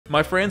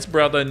My friend's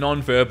brother,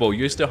 non-verbal,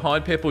 used to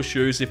hide people's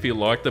shoes if he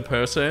liked the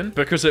person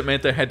because it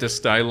meant they had to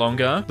stay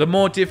longer. The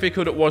more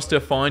difficult it was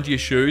to find your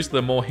shoes,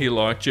 the more he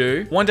liked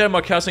you. One day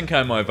my cousin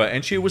came over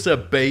and she was a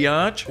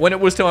biatch. When it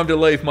was time to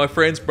leave, my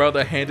friend's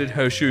brother handed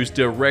her shoes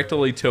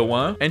directly to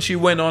her and she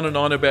went on and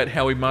on about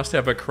how he must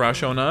have a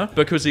crush on her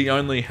because he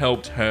only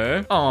helped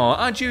her. Aw,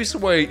 aren't you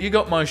sweet? You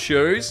got my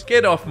shoes?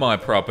 Get off my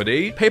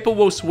property. People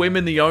will swim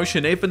in the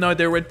ocean even though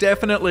there are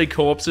definitely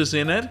corpses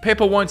in it.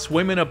 People won't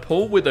swim in a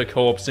pool with a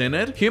corpse in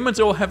it. Humans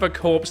all have a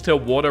corpse to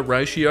water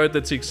ratio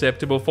that's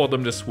acceptable for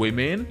them to swim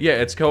in. Yeah,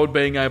 it's called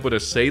being able to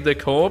see the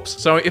corpse.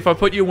 So if I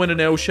put you in an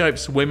L-shaped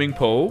swimming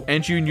pool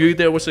and you knew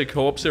there was a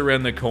corpse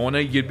around the corner,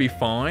 you'd be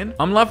fine.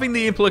 I'm loving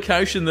the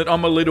implication that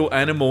I'm a little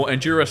animal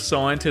and you're a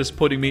scientist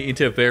putting me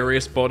into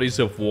various bodies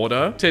of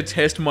water to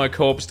test my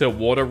corpse to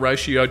water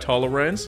ratio tolerance.